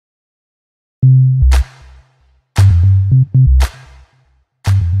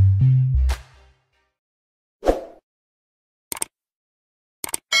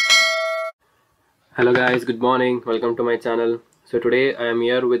Hello guys, good morning. Welcome to my channel. So today I am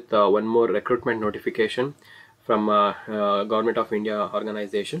here with one more recruitment notification from Government of India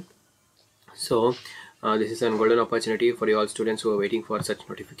organization. So this is a golden opportunity for you all students who are waiting for such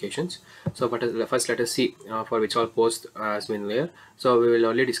notifications. So but first let us see for which all post has been there. So we will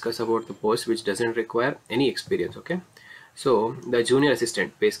only discuss about the post which doesn't require any experience. Okay. So the junior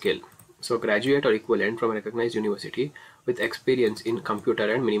assistant pay scale. So graduate or equivalent from a recognized university with experience in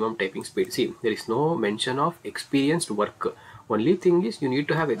computer and minimum typing speed. See, there is no mention of experienced work. Only thing is you need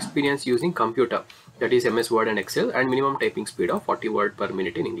to have experience using computer, that is MS Word and Excel, and minimum typing speed of 40 word per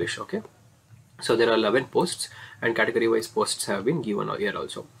minute in English. Okay. So there are 11 posts and category wise posts have been given here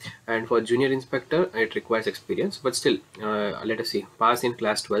also. And for junior inspector it requires experience, but still let us see, pass in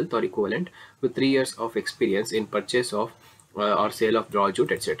class 12th or equivalent with 3 years of experience in purchase of or sale of draw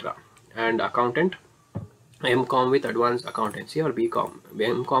jute, etc. And accountant, MCOM with advanced accountancy, or BCOM,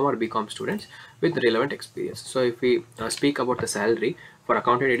 MCOM or BCOM students with relevant experience. So if we speak about the salary, for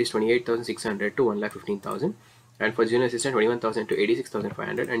accountant it is 28,600 to 1,15,000, and for junior assistant 21,000 to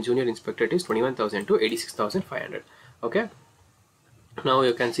 86,500, and junior inspector it is 21,000 to 86,500. Okay. Now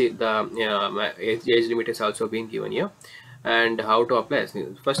you can see the age limit is also being given here, and how to apply.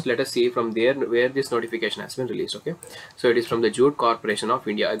 First let us see from there where this notification has been released. Okay, so it is from the Jute Corporation of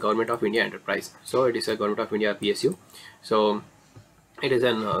India, a Government of India enterprise. So it is a Government of India PSU. So it is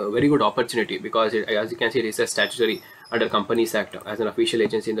a very good opportunity because as you can see, it is a statutory under Companies Act as an official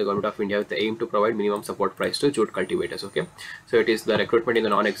agency in the Government of India with the aim to provide minimum support price to jute cultivators. Okay, so it is the recruitment in the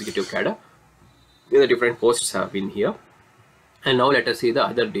non-executive cadre. The different posts have been here, and now let us see the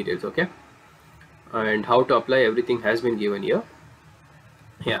other details. Okay, and how to apply, everything has been given here.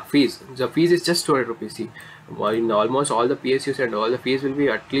 Yeah, fees, the fees is just 200 rupees. See, in almost all the PSUs and all, the fees will be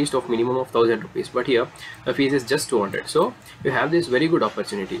at least of minimum of 1000 rupees, but here the fees is just 200. So you have this very good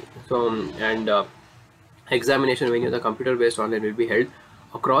opportunity. So and examination when the computer based online will be held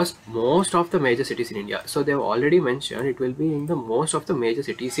across most of the major cities in India. So they have already mentioned it will be in the most of the major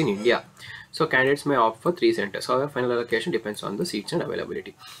cities in India. So candidates may opt for 3 centers. However, final allocation depends on the seats and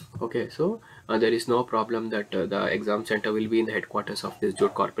availability. Okay, so there is no problem that the exam center will be in the headquarters of this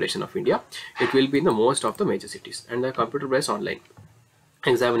Jute Corporation of India. It will be in the most of the major cities, and the computer based online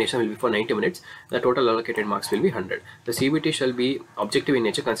examination will be for 90 minutes. The total allocated marks will be 100. The CBT shall be objective in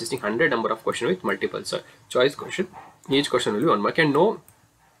nature, consisting 100 number of questions with multiple choice question. Each question will be 1 mark and no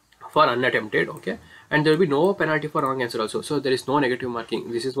for unattempted. Okay, and there will be no penalty for wrong answer also. So there is no negative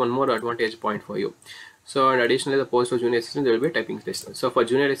marking. This is one more advantage point for you. So and additionally, the post for junior assistant there will be a typing test. So for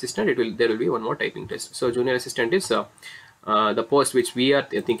junior assistant there will be one more typing test. So junior assistant is the post which we are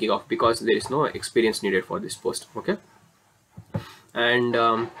thinking of because there is no experience needed for this post. Okay. And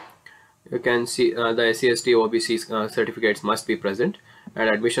you can see the SC/ST OBC certificates must be present, and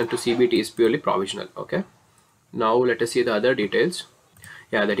admission to CBT is purely provisional. Okay, now let us see the other details.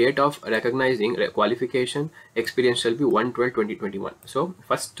 Yeah, the date of recognizing qualification experience shall be 1/12/2021. So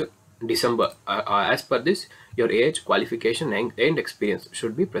 1st December, as per this, your age, qualification and experience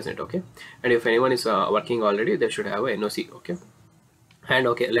should be present. Okay, and if anyone is working already, they should have a NOC. Okay. And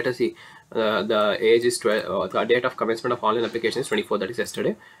okay, let us see, the age is 12, the date of commencement of online application is 24, that is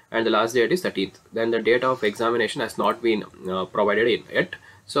yesterday, and the last date is 13th. Then the date of examination has not been provided yet,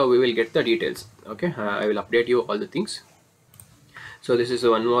 so we will get the details. Okay, I will update you all the things. So this is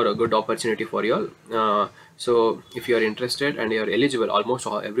one more good opportunity for you all. So if you are interested and you are eligible, almost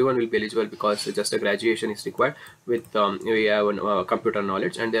everyone will be eligible because just a graduation is required with we have computer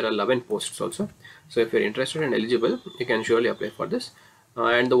knowledge, and there are 11 posts also. So if you are interested and eligible, you can surely apply for this.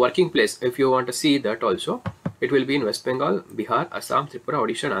 And the working place, if you want to see that also, it will be in West Bengal, Bihar, Assam, Tripura,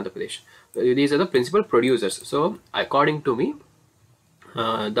 Odisha and Andhra Pradesh. These are the principal producers. So according to me,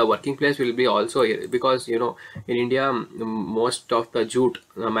 the working place will be also here because you know in India most of the jute,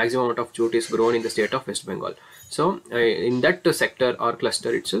 maximum amount of jute is grown in the state of West Bengal. So in that sector or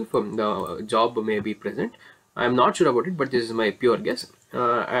cluster itself, the job may be present. I am not sure about it, but this is my pure guess.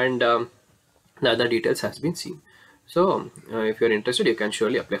 And the other details has been seen. So if you are interested, you can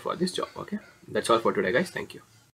surely apply for this job. Okay, that's all for today guys. Thank you.